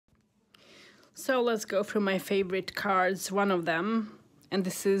So let's go through my favorite cards, one of them, and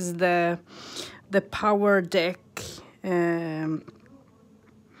this is the Power Deck the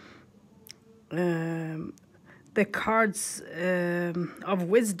Cards of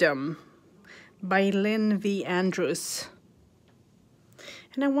Wisdom by Lynn V. Andrews.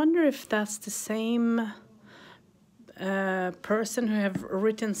 And I wonder if that's the same person who have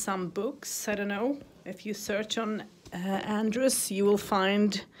written some books. I don't know. If you search on Andrews, you will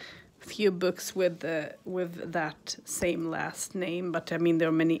find a few books with that same last name. But I mean, there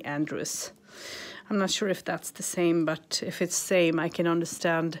are many Andrews. I'm not sure if that's the same, but if it's same, I can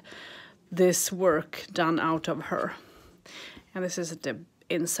understand this work done out of her. And this is the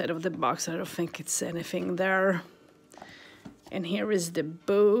inside of the box. I don't think it's anything there. And here is the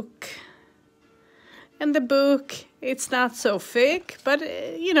book. And the book, it's not so thick, but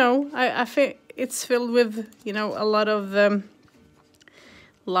you know, I think it's filled with, you know, a lot of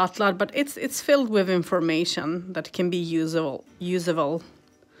but it's filled with information that can be usable.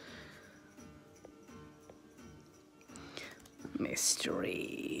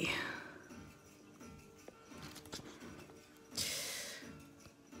 Mystery.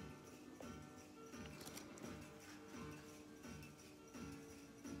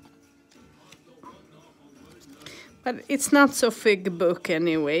 But it's not so thick book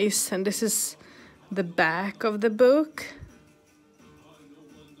anyways, and this is the back of the book.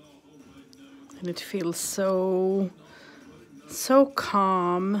 And it feels so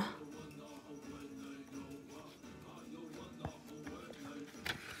calm.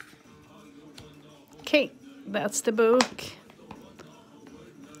 Okay, that's the book.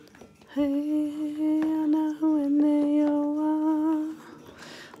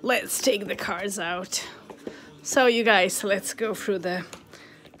 Let's take the cards out. So you guys, let's go through the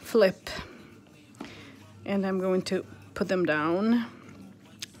flip. And I'm going to put them down.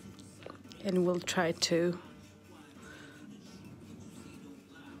 And we'll try to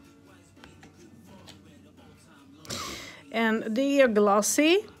and they are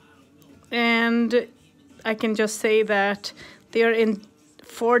glossy, and I can just say that they are in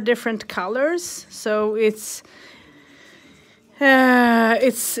 4 different colors. So it's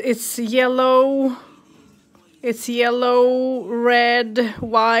yellow, red,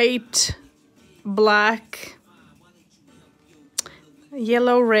 white, black.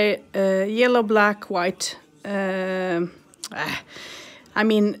 Yellow, black, white. I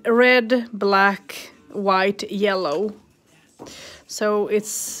mean red, black, white, yellow. So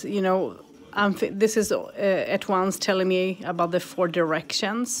it's, you know, this is at once telling me about the 4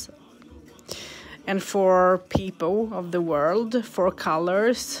 directions and 4 people of the world, 4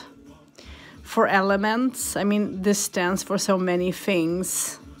 colors, 4 elements. I mean, this stands for so many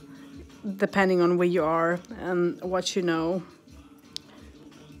things, depending on where you are and what you know.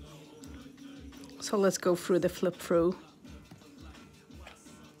 So let's go through the flip through.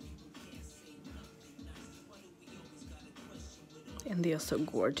 And they are so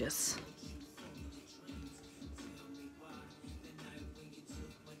gorgeous.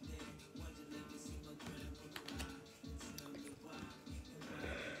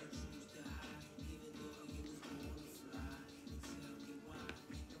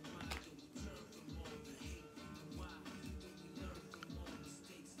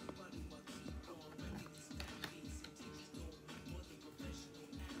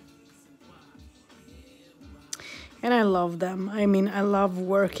 And I love them. I mean, I love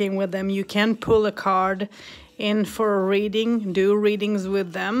working with them. You can pull a card in for a reading, do readings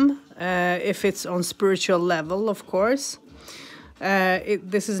with them, if it's on spiritual level, of course.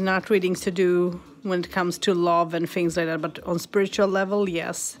 This is not readings to do when it comes to love and things like that, but on spiritual level,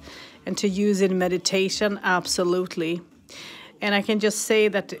 yes. And to use in meditation, absolutely. And I can just say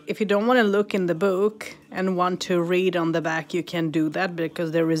that if you don't want to look in the book and want to read on the back, you can do that because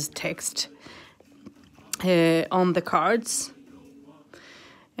there is text on the cards.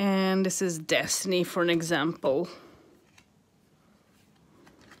 And this is Destiny, for an example.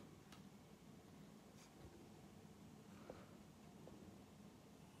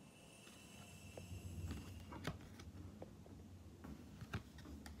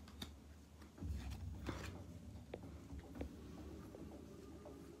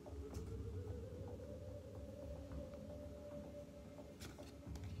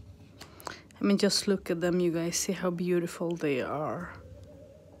 I mean, just look at them, you guys. See how beautiful they are.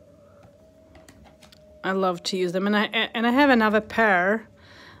 I love to use them. And I have another pair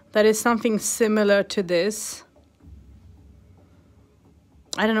that is something similar to this.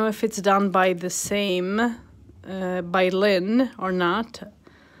 I don't know if it's done by the same, by Lynn or not.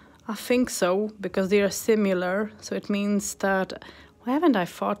 I think so, because they are similar. So it means that Why haven't I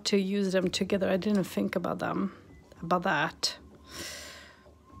thought to use them together? I didn't think about that.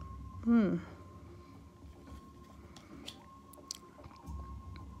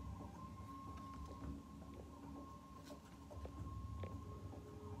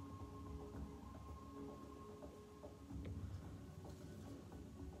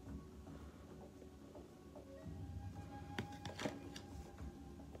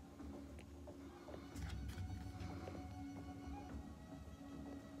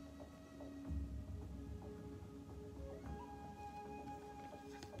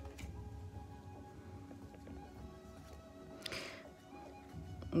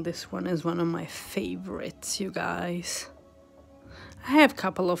 This one is one of my favorites, you guys. I have a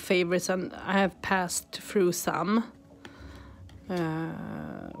couple of favorites and I have passed through some,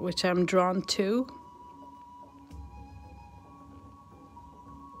 which I'm drawn to.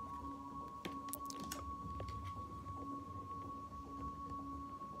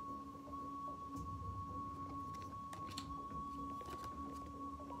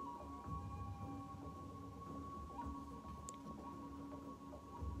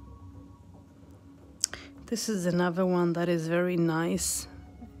 This is another one that is very nice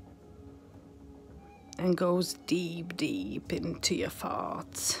and goes deep, deep into your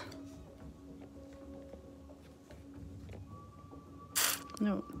thoughts.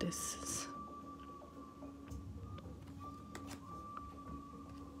 No, this is...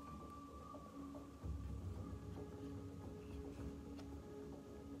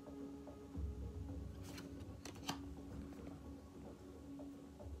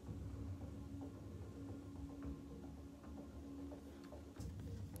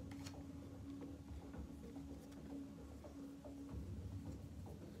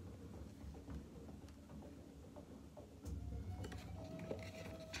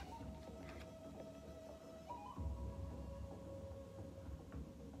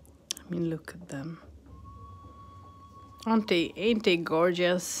 I mean, look at them. Ain't they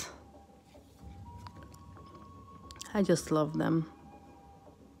gorgeous? I just love them.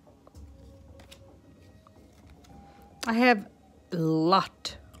 I have a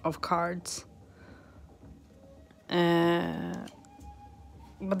lot of cards. But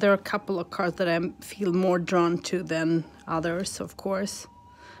there are a couple of cards that I feel more drawn to than others, of course.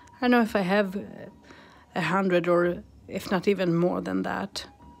 I don't know if I have 100 or if not even more than that,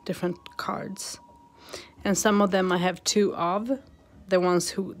 different cards. And some of them I have two of, the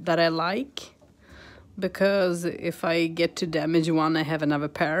ones that I like. Because if I get to damage one, I have another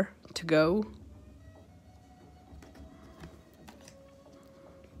pair to go.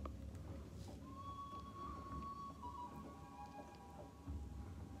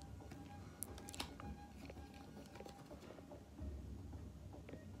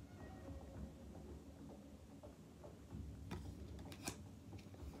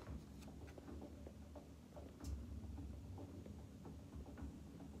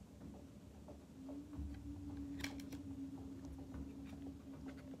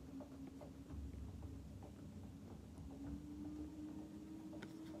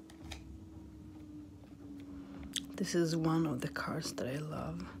 This is one of the cards that I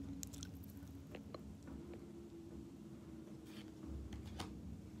love.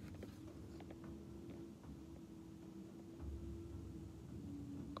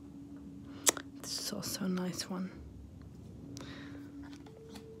 This is also a nice one.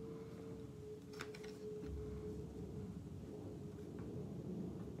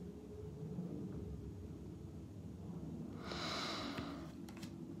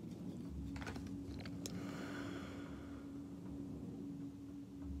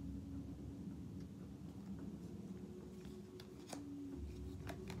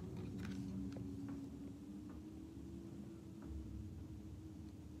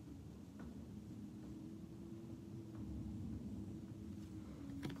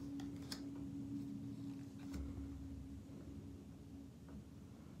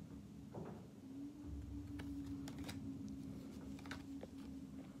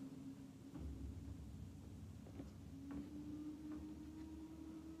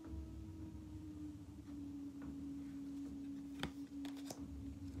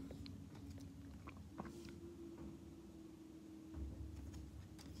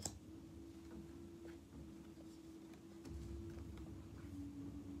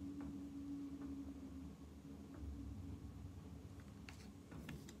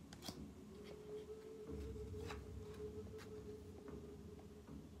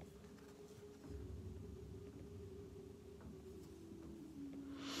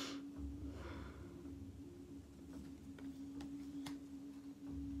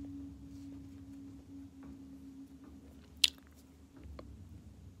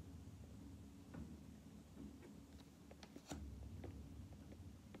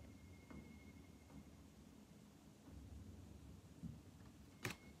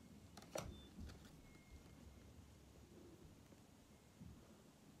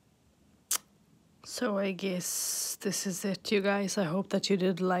 So I guess this is it, you guys. I hope that you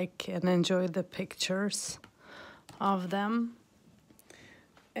did like and enjoy the pictures of them.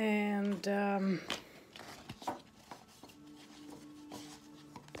 And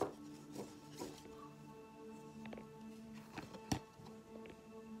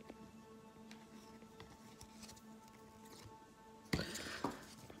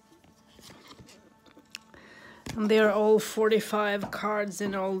there are all 45 cards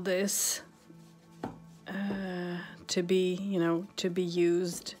in all this to be, you know, to be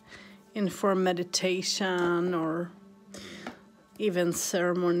used in for meditation or even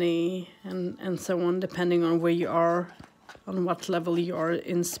ceremony and so on, depending on where you are, on what level you are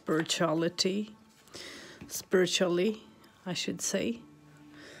in spiritually, I should say.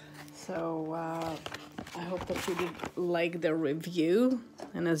 So I hope that you did like the review,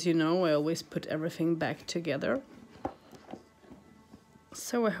 and as you know, I always put everything back together.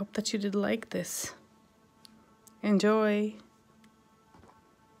 So I hope that you did like this. Enjoy!